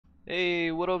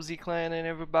Hey, what up Z-Clan and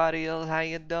everybody else, how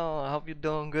you doing? I hope you're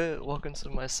doing good. Welcome to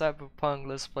my Cyberpunk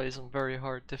Let's Play some very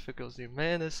hard difficulty.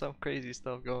 Man, there's some crazy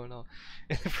stuff going on.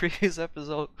 In the previous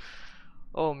episode,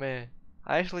 oh man,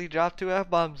 I actually dropped 2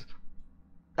 F-bombs.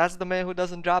 That's the man who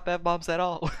doesn't drop F-bombs at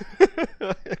all.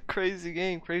 Crazy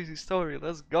game, crazy story,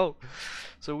 let's go.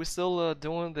 So we're still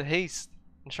doing the Heist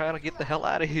and trying to get the hell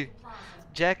out of here.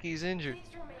 Jackie's injured.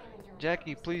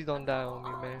 Jackie, please don't die on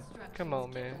me, man. Come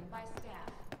on, man.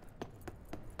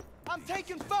 I'm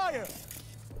taking fire!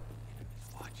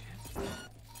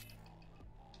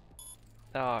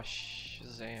 Oh,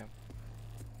 Shazam.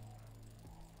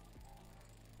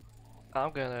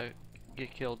 I'm gonna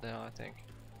get killed now, I think.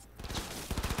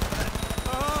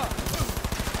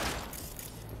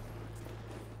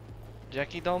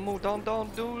 Jackie, don't move,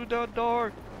 don't do the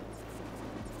door!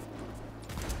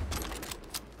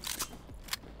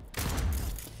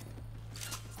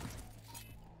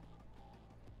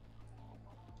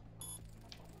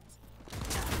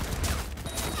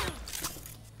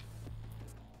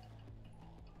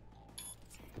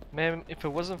 Man, if it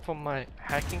wasn't for my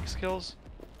hacking skills,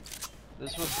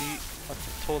 this would be a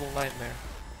total nightmare.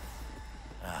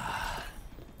 Ah,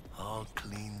 all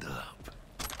cleaned up.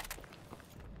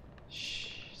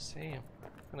 Shh, Sam.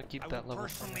 I'm gonna keep I that will level.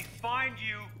 personally find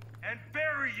you and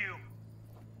bury you.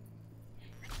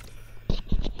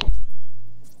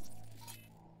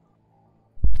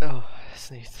 Oh, I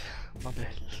sneezed. My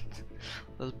bad.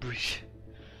 Let's breathe.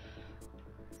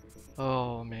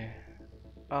 Oh man.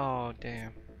 Oh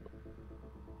damn.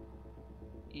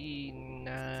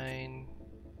 E9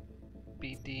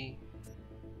 BD.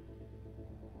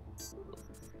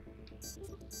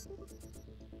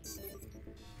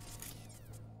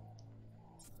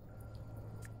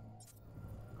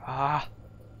 Ah.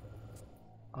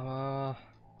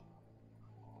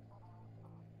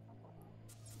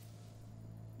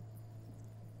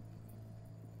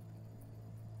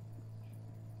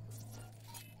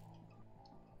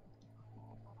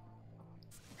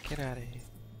 Get out of here.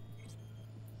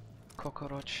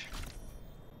 Cockroach.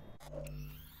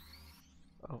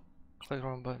 Oh, click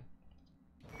wrong button.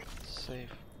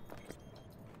 Save.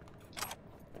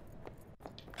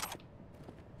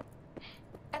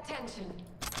 Attention.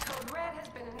 Code Red has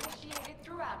been initiated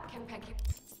throughout Kentucky.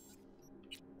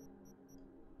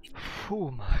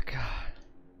 Oh my god.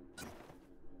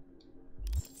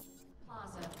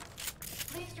 Plaza.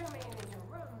 Please remain in your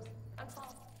rooms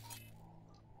until...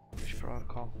 Which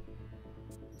protocol?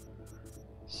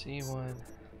 C1.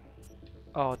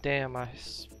 Oh damn! I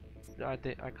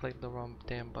clicked the wrong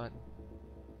damn button.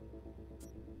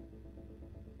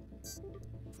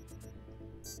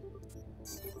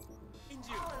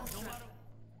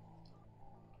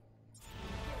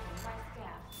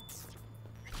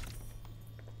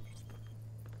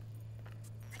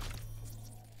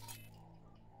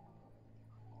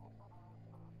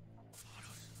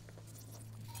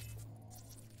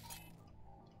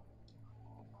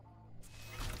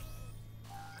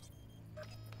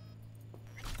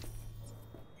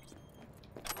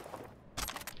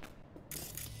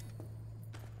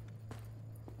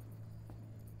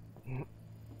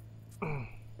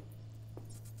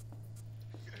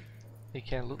 You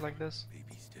can't loot like this?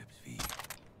 Baby steps, V. He's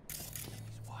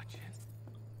watching.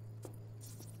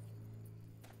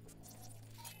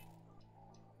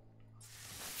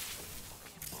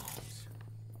 Fucking bombs.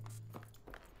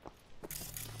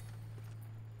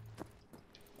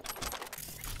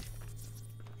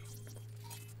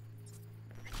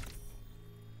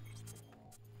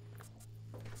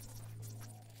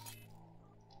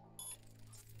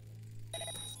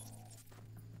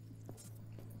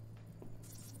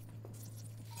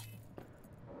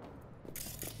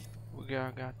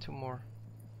 I got 2 more.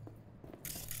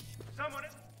 Someone.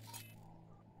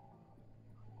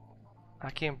 I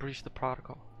can't breach the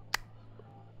protocol.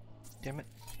 Damn it.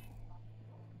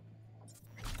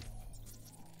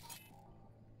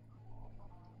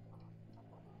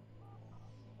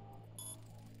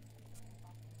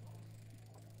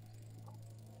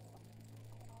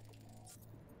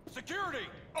 Security,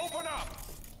 open up.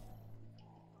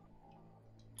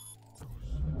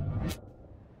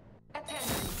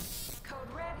 Attention.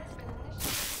 Code Red has been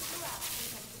initiated throughout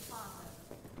Kentucky Plaza.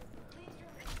 Please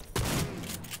remain...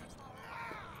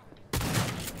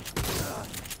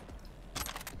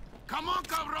 Come on,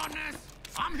 cabrones!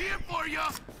 I'm here for you!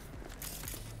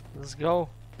 Let's go.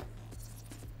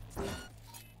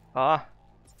 Ah.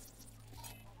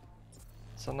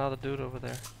 It's another dude over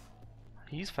there.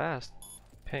 He's fast.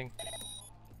 Ping.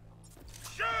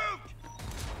 Shoot!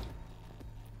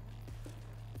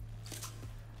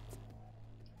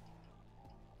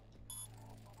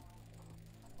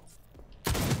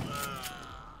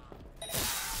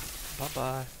 Bye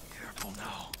bye. Careful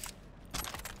now.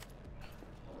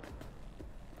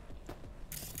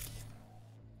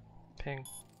 Ping.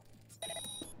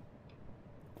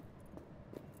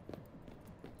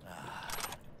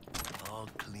 All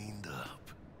cleaned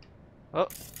up. Oh.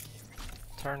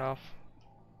 Turn off.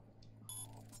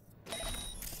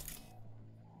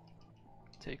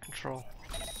 Take control.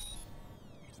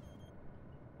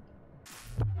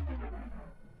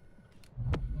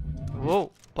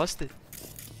 Whoa, busted.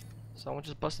 Someone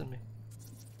just busted me.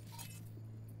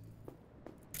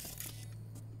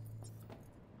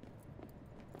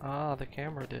 Ah, the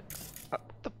camera did. What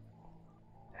the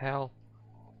hell?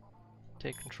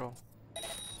 Take control. Guess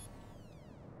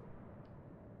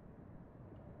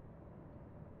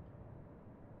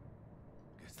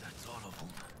that's all of them.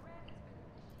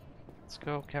 Let's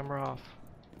go, camera off.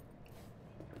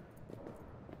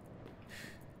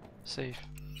 Safe.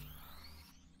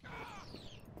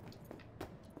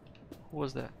 Who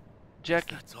was that?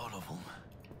 Jackie. That's all of them.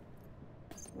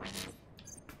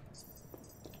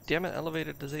 Damn it,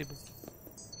 elevator disabled.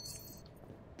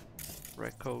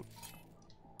 Red coat.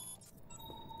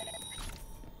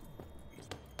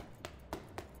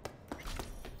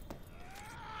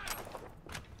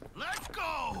 Let's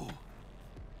go!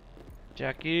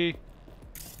 Jackie.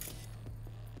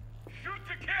 Shoot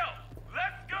to kill!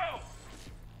 Let's go!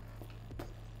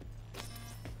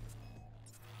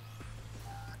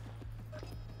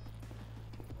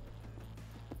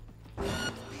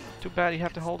 Too bad you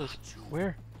have to hold us.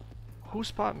 Where? Who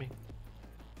spot me?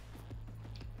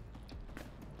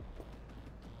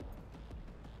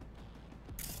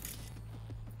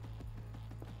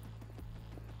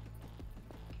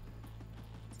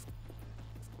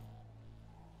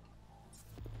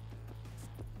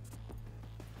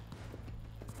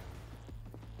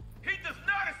 He does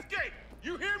not escape!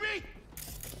 You hear me?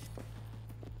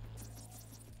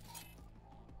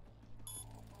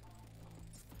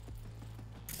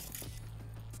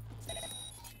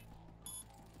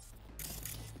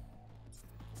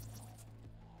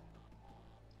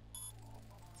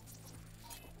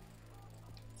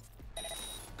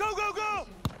 Go, go, go!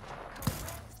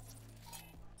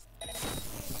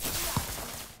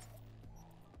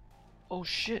 Oh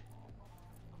shit.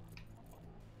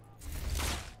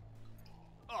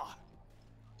 Ah,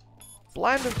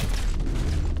 Blind him.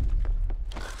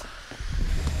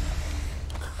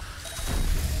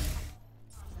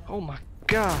 Oh my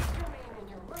god. Remain in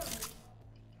your room.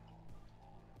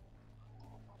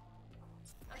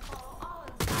 And follow all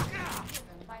instructions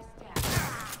given by staff.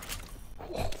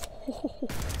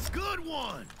 Good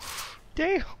one!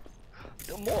 Damn.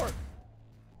 No more.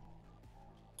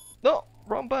 No,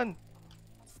 wrong button.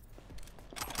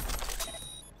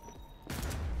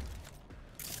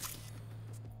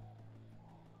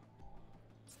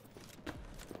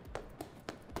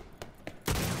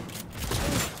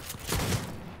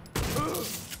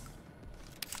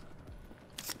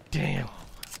 Damn.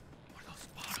 What are those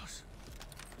bottles?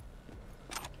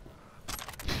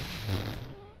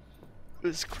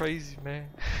 This is crazy, man.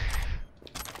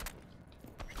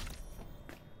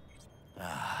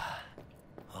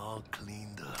 All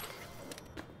cleaned up.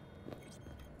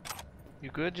 You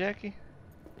good, Jackie?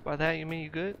 By that you mean you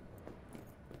good?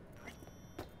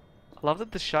 I love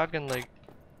that the shotgun like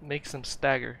makes them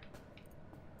stagger.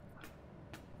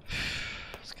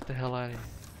 Let's get the hell out of here.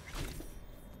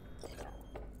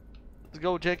 Let's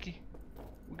go, Jackie.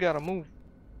 We gotta move.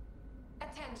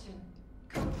 Attention.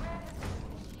 Code red has been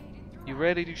initiated You throughout.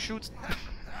 ready to shoot?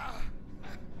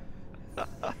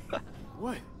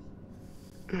 What?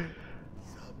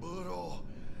 Saburo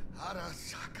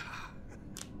Arasaka.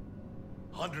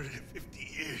 150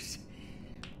 years.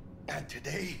 And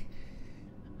today,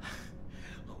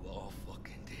 of all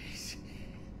fucking days,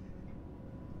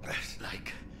 that's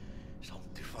like some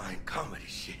divine comedy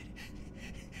shit.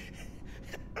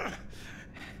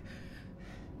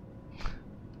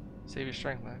 Save your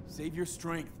strength, man. Save your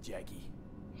strength, Jackie.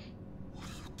 What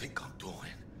do you think I'm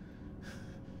doing?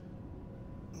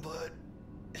 But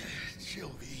chill,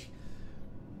 V.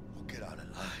 We'll get out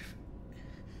alive.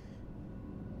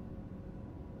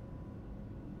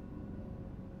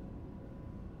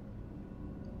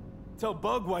 Tell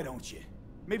Bug, why don't you?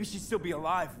 Maybe she'd still be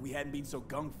alive if we hadn't been so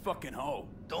gung-fucking-ho.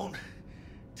 Don't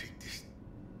take this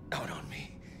out on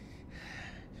me.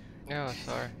 Oh,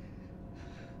 sorry.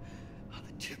 How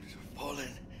the chips are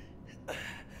falling.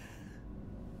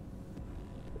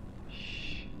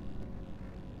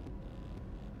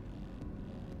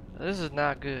 This is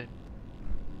not good.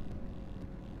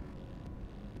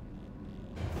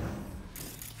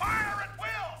 Fire at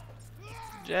will!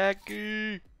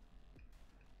 Jackie!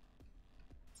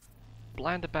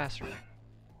 Blind the bastard. Out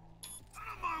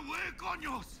of my way,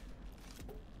 coños!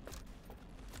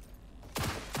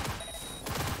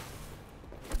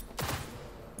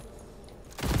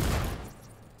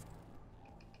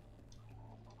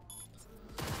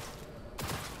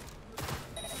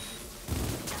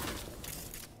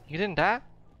 You didn't die?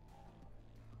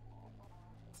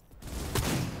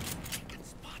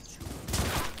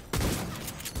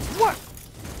 What?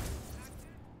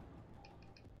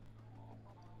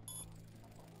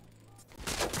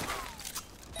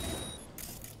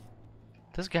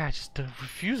 This guy just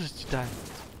refuses to die.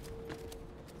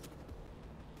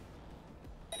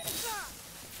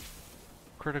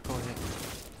 Critical hit.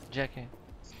 Jacking.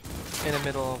 In the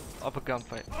middle of a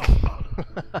gunfight.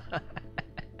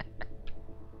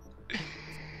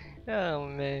 Oh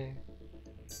man.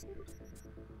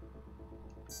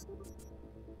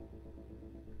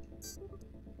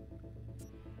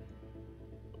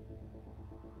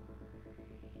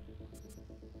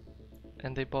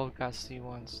 And they both got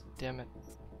C1s. Damn it.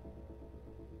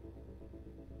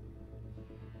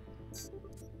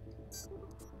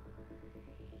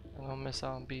 I'm gonna miss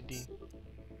out on BD.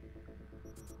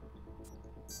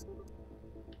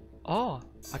 Oh,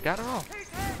 I got it wrong.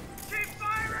 Keep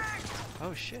firing!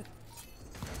 Oh shit.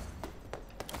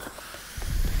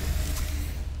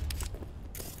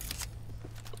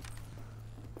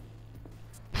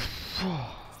 Go,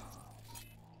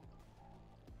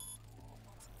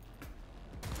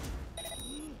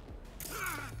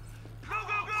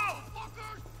 go,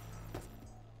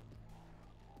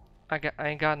 go! I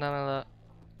ain't got none of that.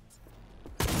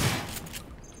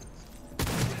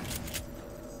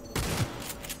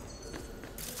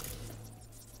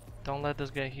 Don't let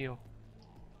this guy heal.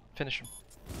 Finish him.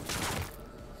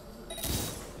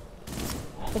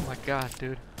 Oh my god,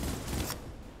 dude.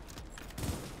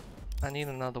 I need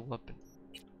another weapon.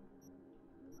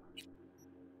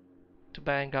 Too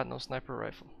bad I ain't got no sniper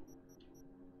rifle.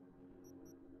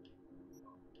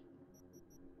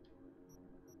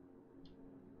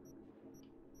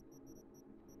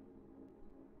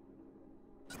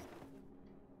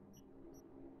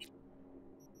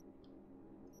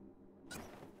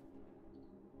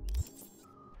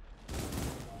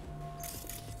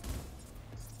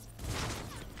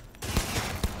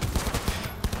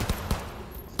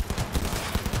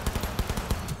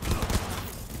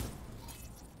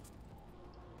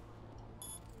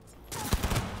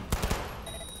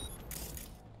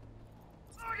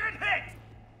 Target hit!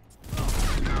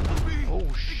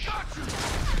 Oh shit.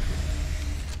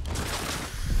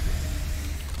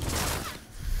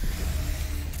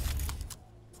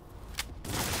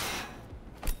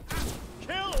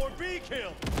 Kill or be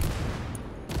killed!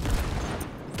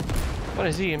 What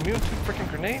is he, immune to freaking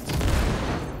grenades?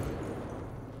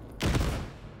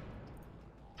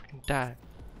 Freaking die.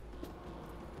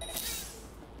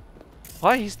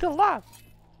 Why? He's still alive.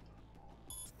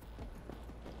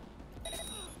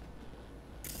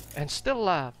 And still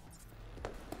alive.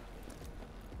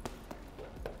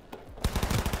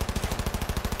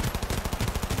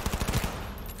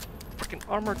 Freaking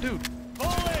armor dude.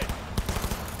 Pull it!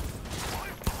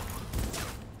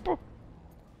 Bro.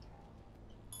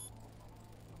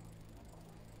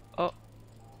 Oh.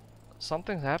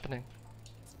 Something's happening.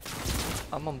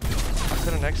 I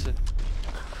couldn't exit.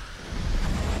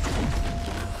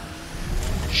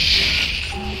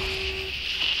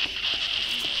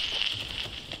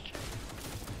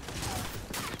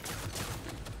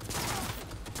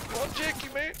 Come on, Jakey,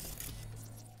 man.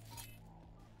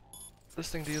 This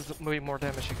thing deals way more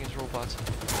damage against robots.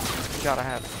 You gotta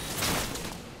have it.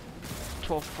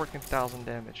 12 freaking thousand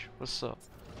damage. What's up?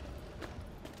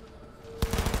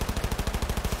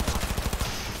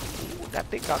 Ooh, that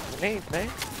thing got grenades, man.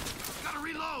 Gotta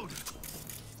reload!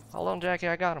 Hold on, Jackie,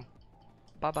 I got him.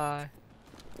 Bye bye.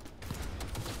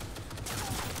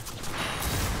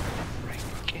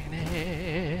 Freaking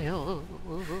hell.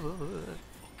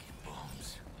 Fucking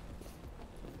bombs.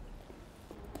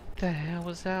 What the hell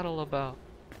was that all about?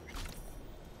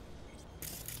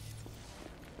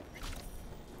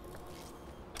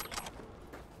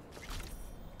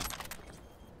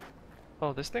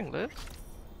 Oh, this thing lives?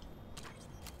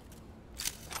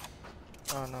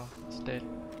 Oh no, it's dead.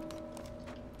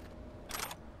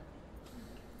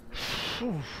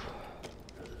 Oof.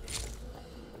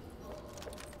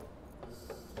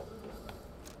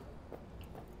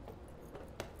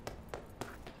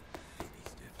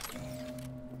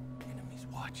 Enemies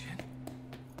watching.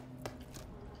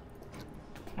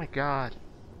 Oh my god.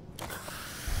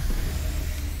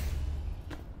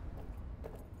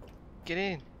 Get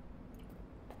in.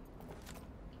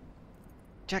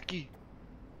 Jackie.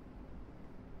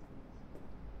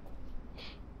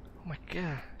 my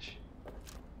gosh.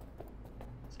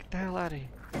 Let's get the hell out of here.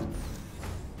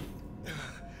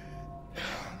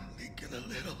 Leaking a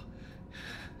little.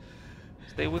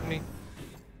 Stay with me.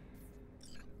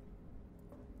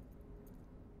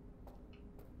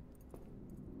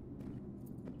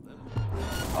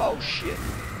 Oh shit.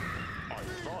 I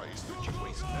advise that you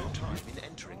waste no time in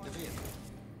entering the vehicle.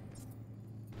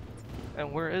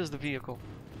 And where is the vehicle?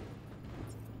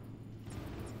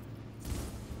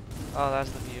 Oh, that's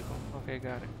the vehicle. Okay,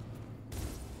 got it.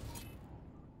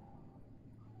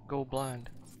 Go blind.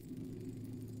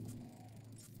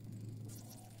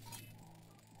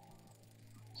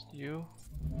 It's you.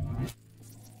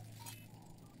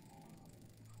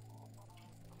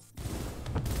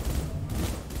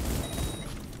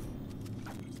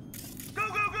 Go,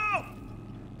 go, go!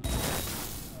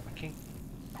 I can't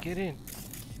get in.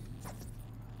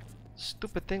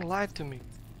 Stupid thing lied to me.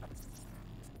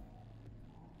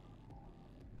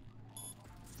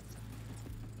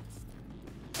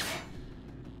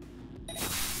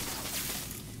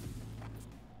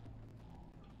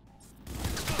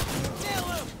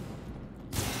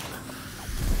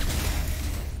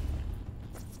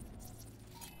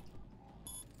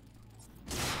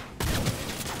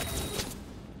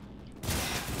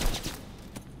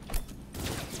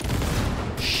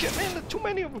 Shit, man, there's too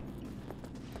many of them.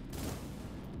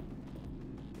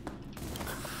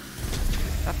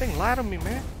 That thing lied on me,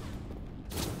 man.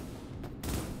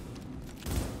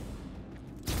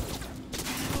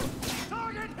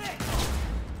 Target hit!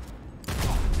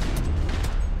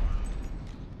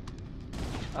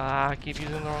 Ah, I keep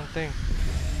using the wrong thing.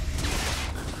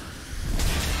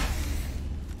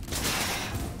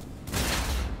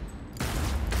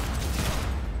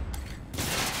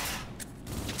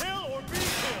 Kill or be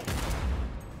killed!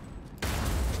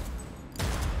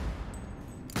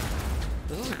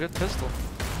 This is a good pistol.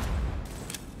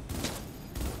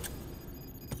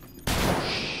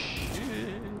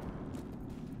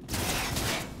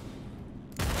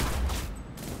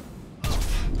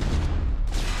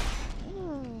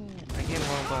 I gave him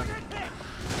wrong button.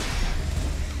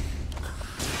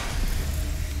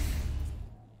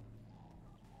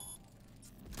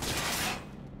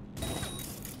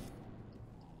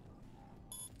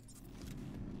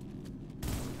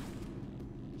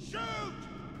 Shoot!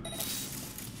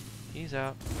 He's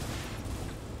out.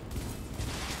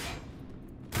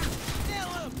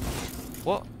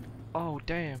 What? Oh,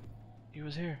 damn. He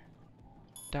was here.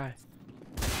 Die.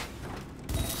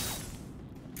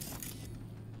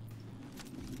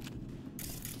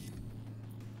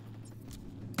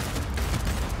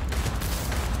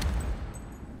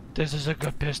 This is a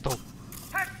good pistol.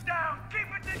 Heads down! Keep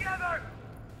it together!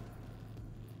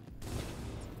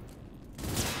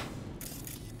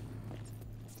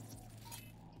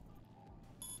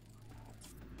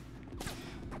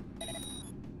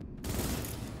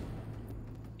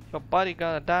 Your buddy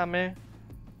gonna die, man.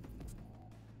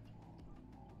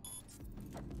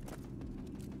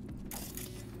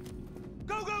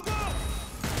 Go, go, go!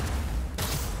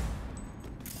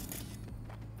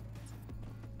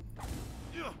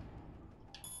 Yeah.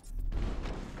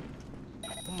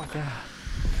 Oh my god.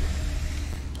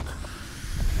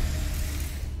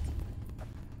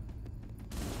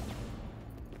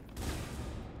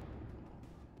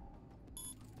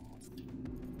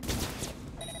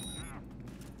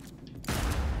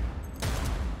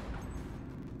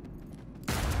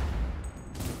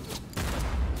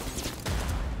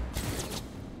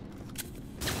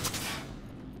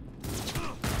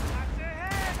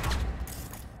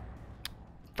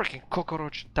 Freaking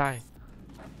cockroach, die.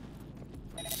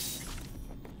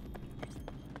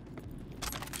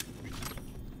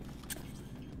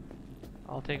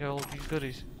 I'll take all these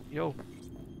goodies. Yo,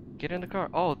 get in the car.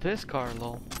 Oh, this car,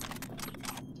 lol.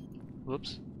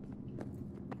 Whoops.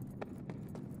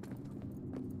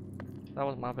 That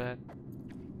was my bad.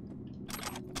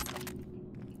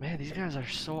 Man, these guys are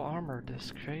so armored.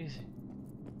 It's crazy.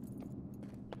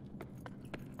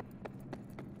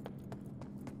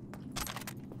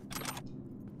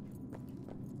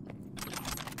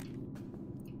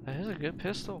 That is a good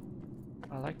pistol.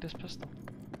 I like this pistol.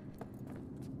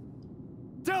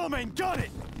 Delamain, got it!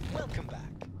 Welcome back.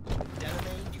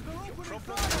 Delamain, you leave your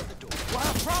problems at the door. We'll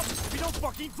have problems if you don't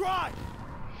fucking drive!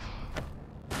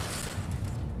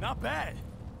 Not bad.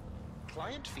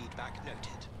 Client feedback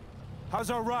noted. How's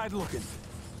our ride looking?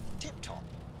 Tip-top.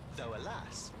 Though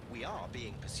alas, we are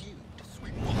being pursued.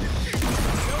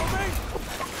 Delamain!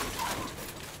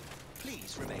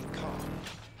 Please remain calm.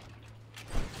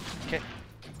 Okay.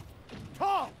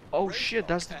 Oh! Oh shit,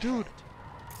 that's the dude.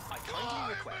 I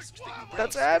kindly request that you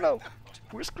That's brace for Adam. impact.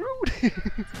 We're screwed.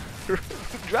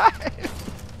 Drive.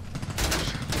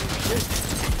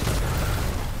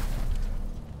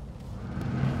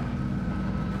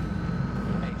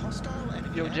 A hostile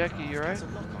enemy Yo, Jackie, you aircraft has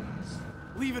alright? a lock on us.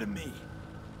 Leave it to me.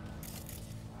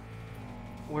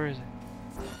 Where is it?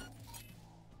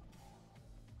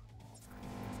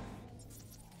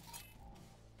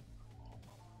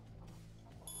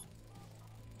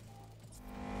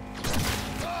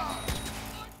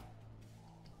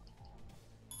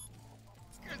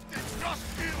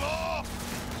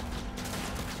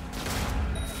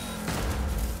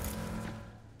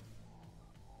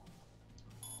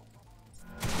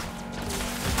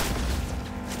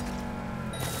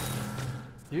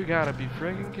 You gotta be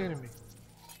friggin' kidding me.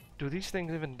 Do these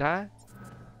things even die?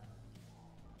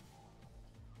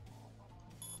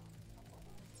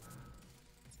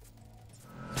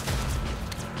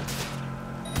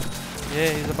 Yeah,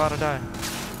 he's about to die.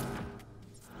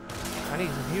 I need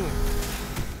some healing.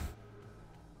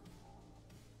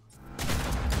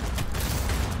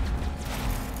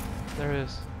 There it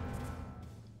is.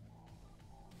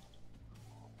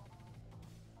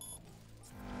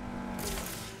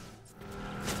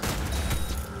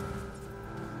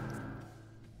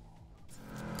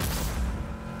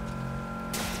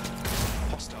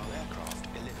 Hostile aircraft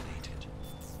eliminated.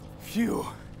 Phew.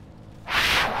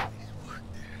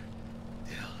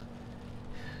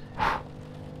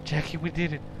 Jackie, we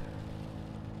did it.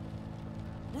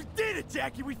 We did it,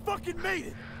 Jackie! We fucking made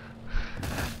it!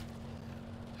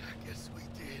 I guess we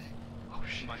did. Oh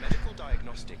shit. My medical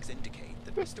diagnostics indicate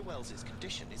that Mr. Wells's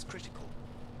condition is critical.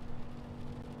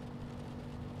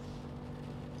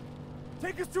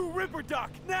 Take us to Ripper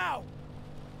Dock, now!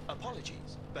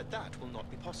 Apologies, but that will not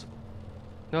be possible.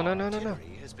 No, no, Our no, no, no.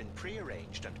 itinerary has been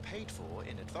pre-arranged and paid for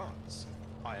in advance.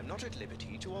 I am not at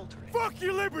liberty to alter it. Fuck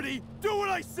your liberty! Do what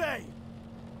I say!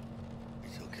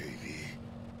 It's okay,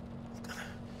 V.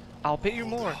 I'll pay you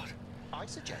Hold more. out. I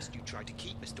suggest you try to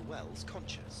keep Mr. Wells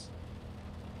conscious.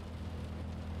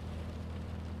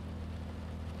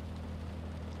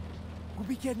 We'll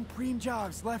be getting preem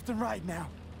jobs left and right now.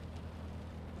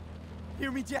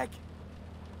 Hear me, Jack?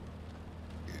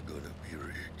 You're gonna be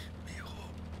rich, mijo.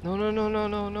 No, no, no, no,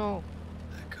 no, no.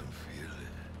 I can feel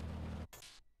it.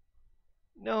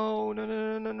 No, no,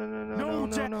 no, no, no, no, no, no,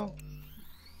 no, Jack. no.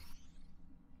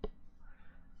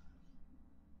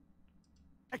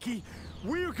 Jackie,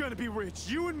 we're gonna be rich,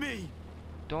 you and me!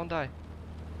 Don't die.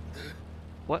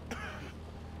 What?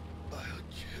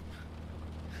 Biochip.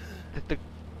 The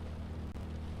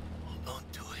Hold on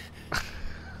to it.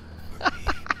 For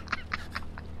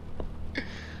me.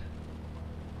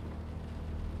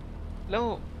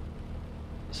 no.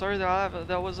 Sorry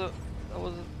that was a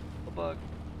bug.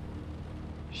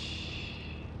 Shh.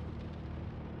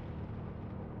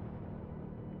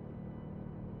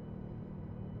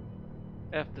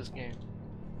 F this game.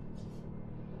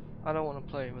 I don't want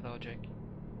to play without Jake.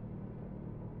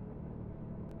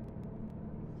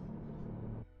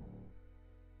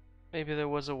 Maybe there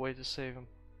was a way to save him.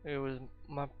 It was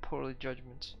my poorly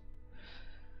judgments.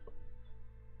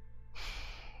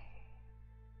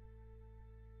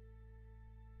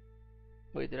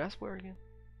 Wait, did I swear again?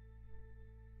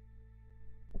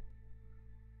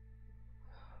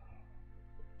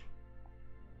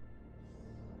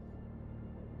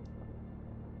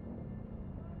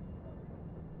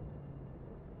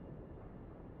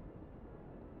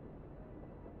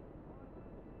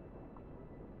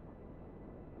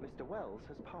 Mr. Wells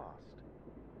has passed.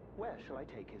 Where shall I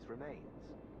take his remains?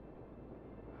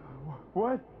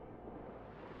 What?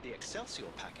 The Excelsior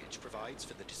package provides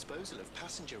for the disposal of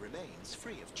passenger remains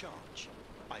free of charge.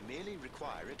 I merely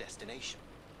require a destination.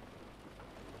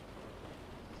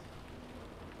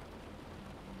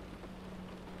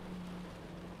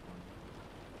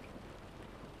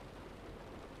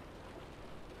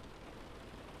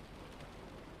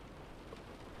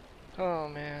 Oh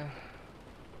man.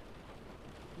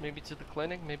 Maybe to the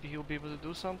clinic, maybe he'll be able to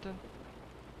do something.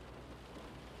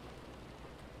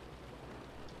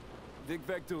 Vic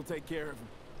Vector will take care of him.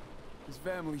 His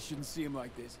family shouldn't see him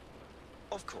like this.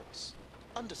 Of course.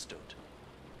 Understood.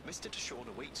 Mr. Deshawn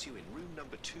awaits you in room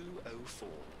number 204.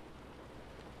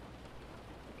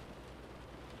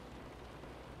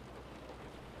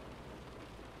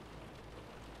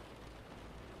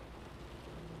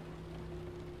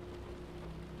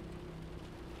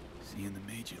 See you in the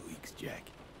major leagues, Jack.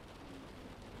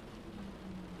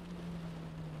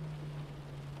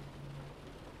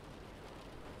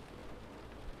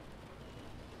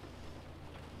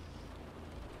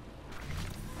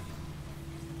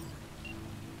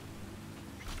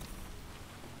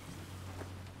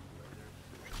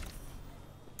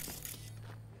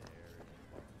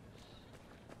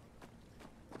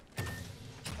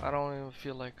 I don't even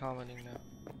feel like commenting now.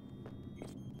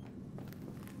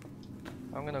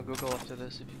 I'm gonna Google after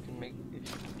this if you can make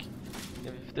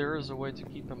if there is a way to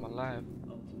keep him alive.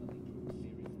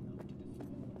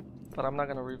 But I'm not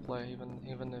gonna replay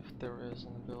even if there is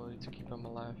an ability to keep him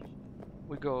alive.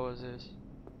 We go as is.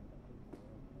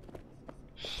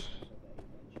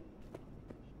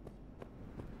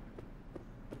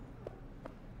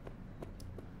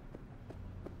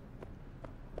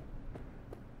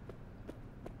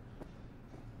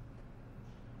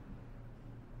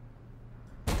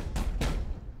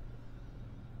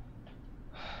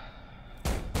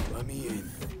 Let me in.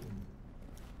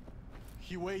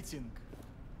 He waiting.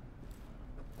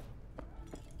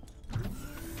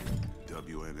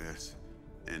 WNS,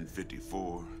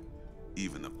 N54,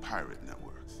 even the pirate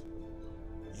networks.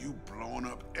 You blowing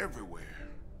up everywhere.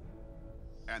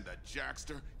 And the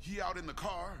Jackster, he out in the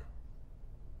car?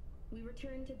 We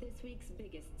return to this week's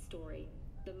biggest story,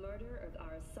 the murder of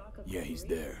Arasaka Yeah, he's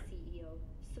Corporation there. CEO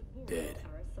Saburo Dead.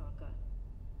 Arasaka.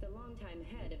 The longtime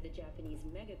head of the Japanese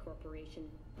megacorporation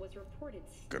was reported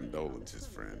stealing Condolences, on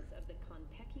the premises friend. of the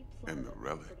Konpeki And Plaza the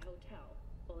relic. Oxford Hotel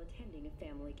while attending a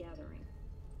family gathering.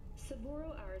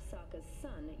 Saburo Arasaka's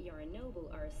son,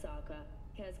 Yorinobu Arasaka,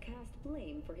 has cast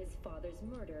blame for his father's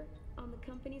murder on the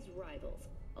company's rivals,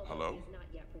 although Hello? he has not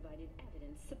yet provided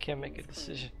evidence Can't supporting make a his claim.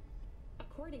 decision.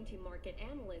 According to market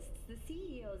analysts, the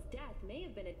CEO's death may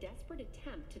have been a desperate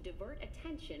attempt to divert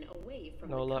attention away from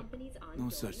No the luck. company's ongoing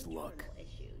such internal luck.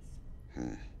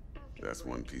 issues. That's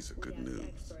one piece of good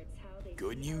news.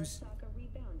 Good news?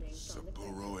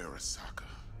 Saburo Arasaka.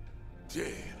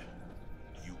 Dead.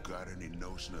 You got any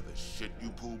notion of the shit you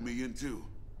pulled me into?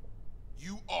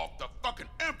 You off the fucking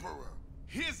Emperor!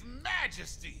 His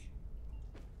Majesty!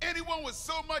 Anyone with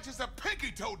so much as a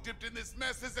pinky toe dipped in this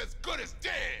mess is as good as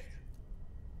dead!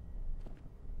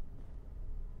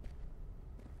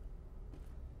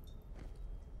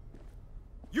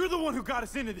 You're the one who got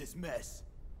us into this mess.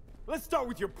 Let's start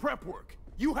with your prep work.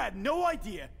 You had no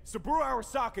idea Saburo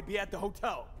Arasaka would be at the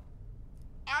hotel.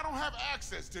 I don't have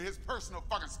access to his personal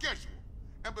fucking schedule.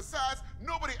 And besides,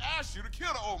 nobody asked you to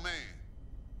kill the old man.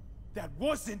 That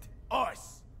wasn't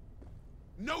us.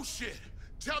 No shit.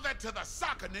 Tell that to the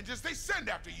soccer ninjas they send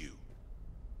after you.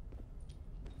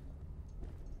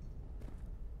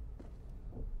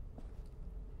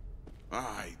 All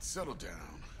right, settle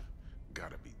down.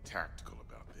 Gotta be tactical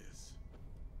about this.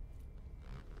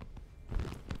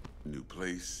 New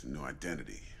place, new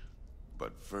identity.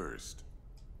 But first,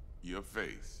 your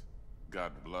face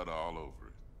got blood all over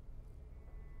it.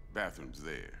 Bathroom's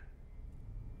there.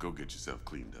 Go get yourself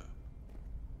cleaned up.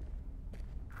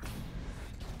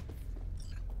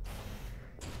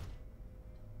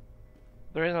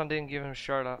 The reason I didn't give him a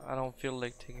shot, I don't feel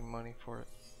like taking money for it.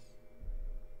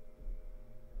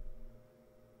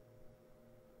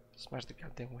 Smash the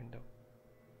goddamn window.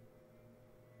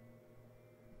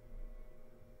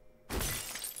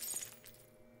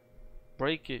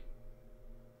 Break it.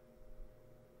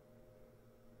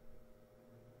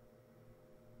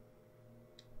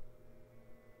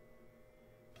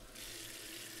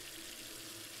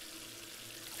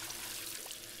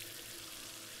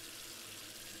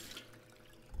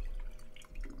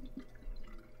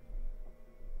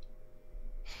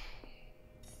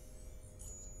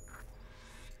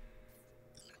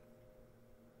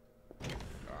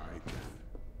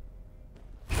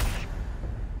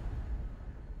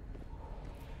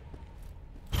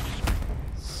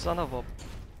 Son of a...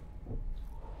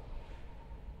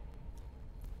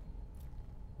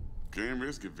 Can't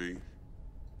risk it, V.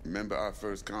 Remember our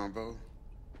first convo?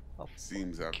 I'll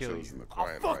Seems I've kill chosen you. the I'll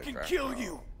quiet life fucking after kill all.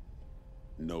 you.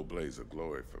 No blaze of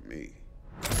glory for me.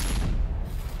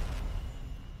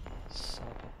 Son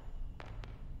of a...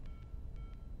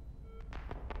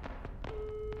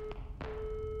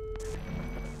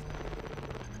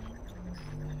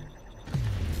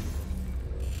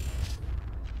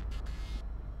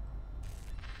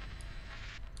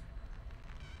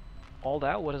 All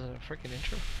that? What is it? A freaking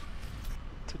intro?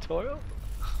 Tutorial?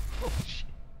 Oh shit.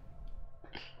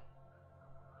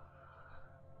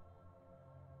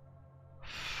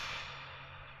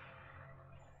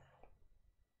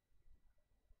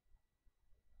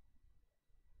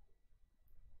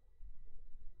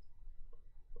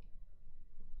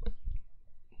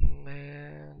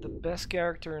 Man, the best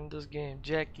character in this game,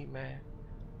 Jackie, man.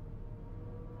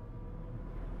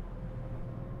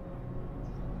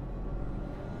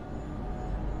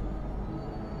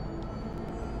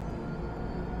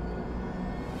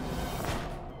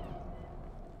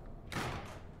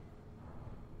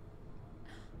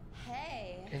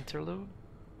 Hey. Interlude?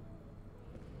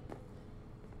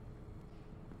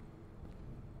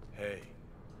 Hey,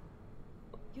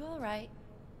 You alright?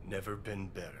 never been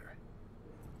better.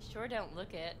 Sure don't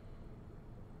look it.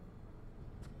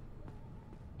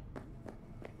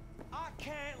 I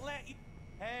can't let you.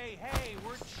 Hey, hey,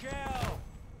 we're chill.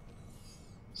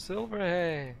 Silver,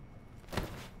 hey.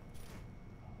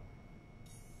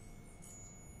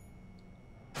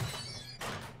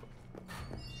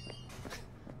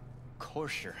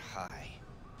 Course you're high.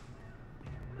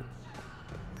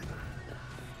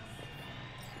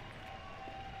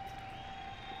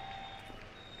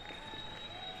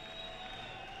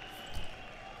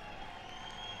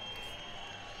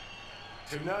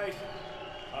 Tonight,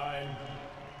 I'm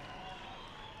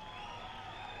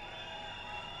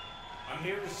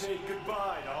here to say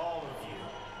goodbye to all of you.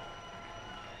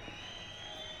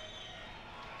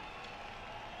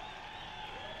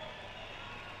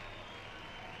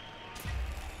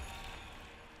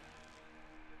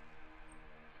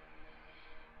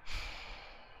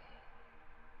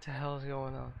 What the hell is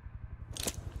going on?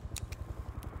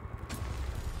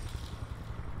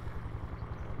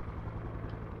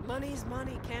 Money's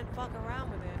money, can't fuck around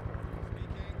with it. Speaking.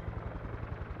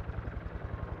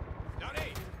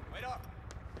 Johnny, wait up.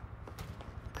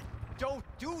 Don't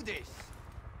do this!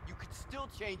 You could still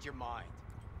change your mind.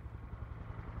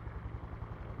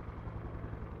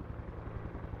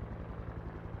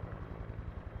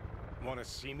 Want to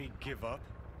see me give up?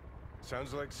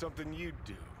 Sounds like something you'd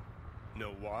do.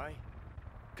 Know why?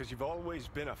 Because you've always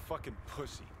been a fucking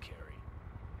pussy, Carrie.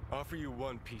 Offer you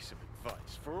one piece of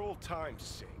advice, for old time's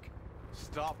sake.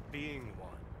 Stop being one.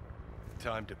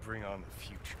 Time to bring on the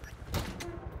future.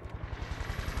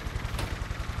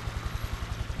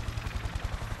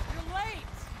 You're late!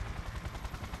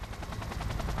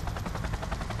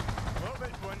 Love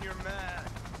it when you're mad.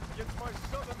 Gets my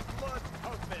southern blood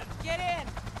pumping. Get in,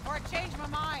 or I change my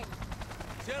mind.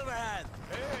 Silverhand!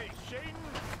 Hey, Shaden!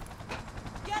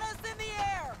 Get us in the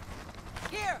air!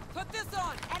 Here, put this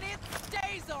on, and it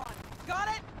stays on. Got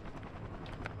it?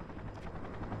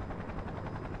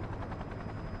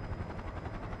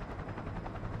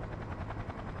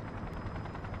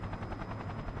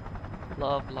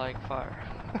 Love like fire.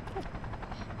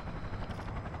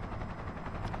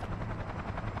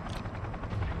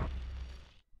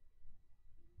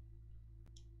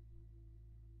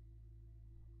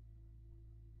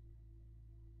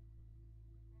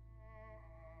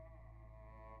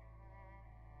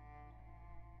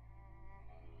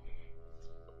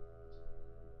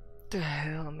 The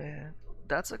hell, man?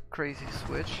 That's a crazy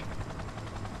switch.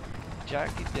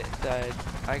 Jackie died.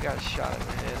 I got shot in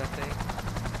the head, I think.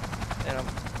 And I'm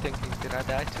thinking, did I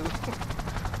die too?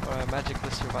 Or I magically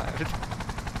survived?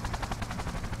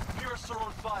 Pierce are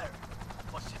on fire.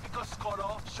 Pacifica's cut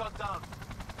off, shut down.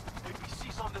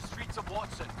 APC's on the streets of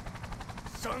Watson.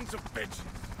 Sons of bitches!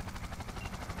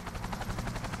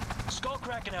 Skull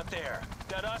cracking out there.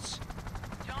 That us?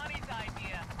 Johnny's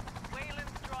idea.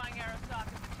 Wayland's drawing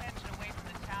Arasaka's attention away from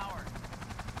the tower.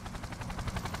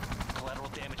 Collateral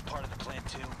damage part of the plan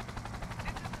too.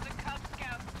 This is for the Cub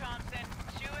Scouts, Thompson.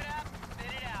 Chew it up,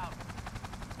 spit it out.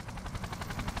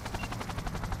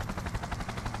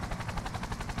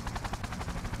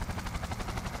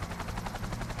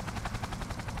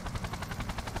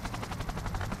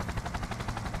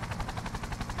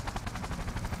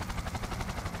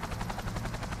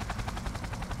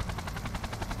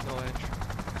 No entry.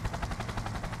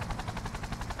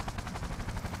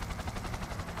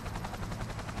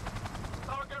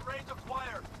 Target range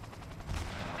acquired.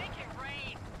 Make it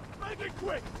rain. Make it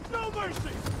quick! No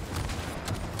mercy!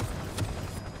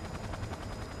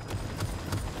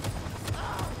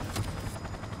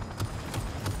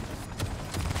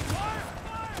 Fire!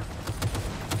 Fire!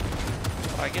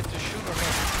 I get to shoot or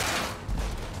not?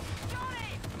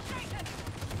 Johnny! Jason!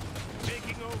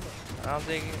 Taking over.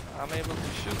 I'm able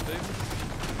to shoot, baby.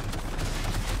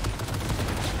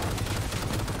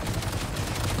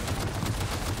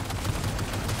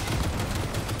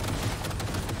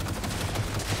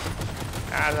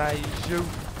 As I shoot.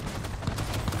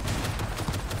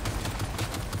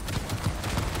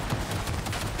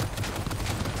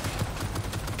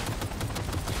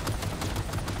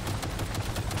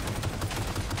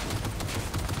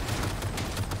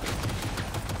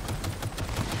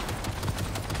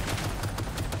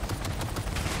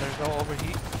 There's no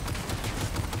overheat.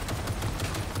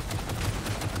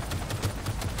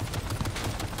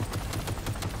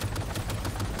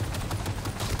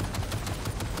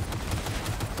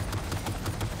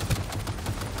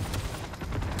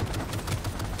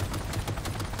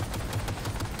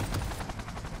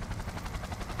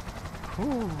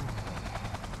 Whew.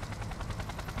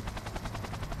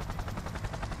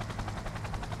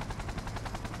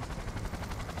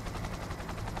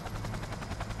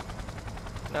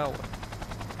 Now what?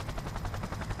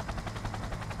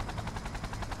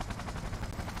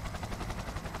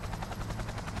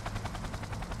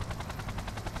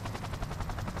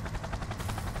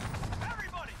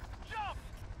 Everybody, jump!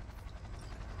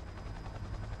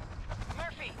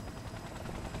 Murphy!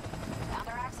 Found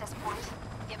our access point.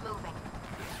 Get moving.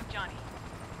 Johnny,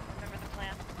 remember the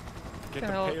plan? Get the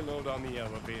payload on the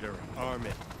elevator, arm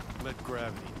it, let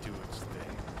gravity do its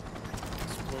thing.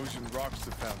 Explosion rocks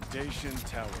the foundation,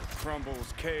 tower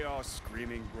crumbles, chaos,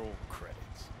 screaming, roll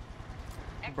credits.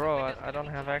 Bro, I don't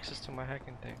have access to my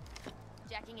hacking thing.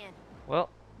 Jacking in. Well,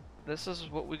 this is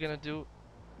what we're gonna do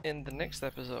in the next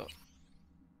episode.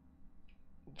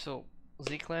 So,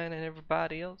 Z-Clan and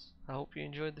everybody else, I hope you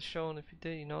enjoyed the show, and if you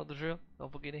did, you know the drill.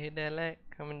 Don't forget to hit that like,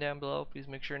 comment down below. Please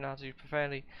make sure not to use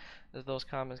profanity, as those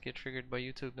comments get triggered by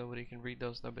YouTube. Nobody can read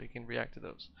those, nobody can react to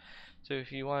those. So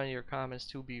if you want your comments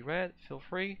to be read, feel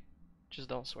free. Just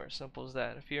don't swear. Simple as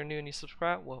that. If you're new and you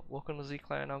subscribe, well, welcome to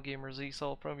Z-Clan. I'm Gamer Z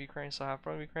Soul from Ukraine, so hi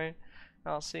from Ukraine.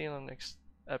 And I'll see you in the next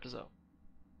episode.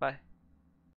 Bye.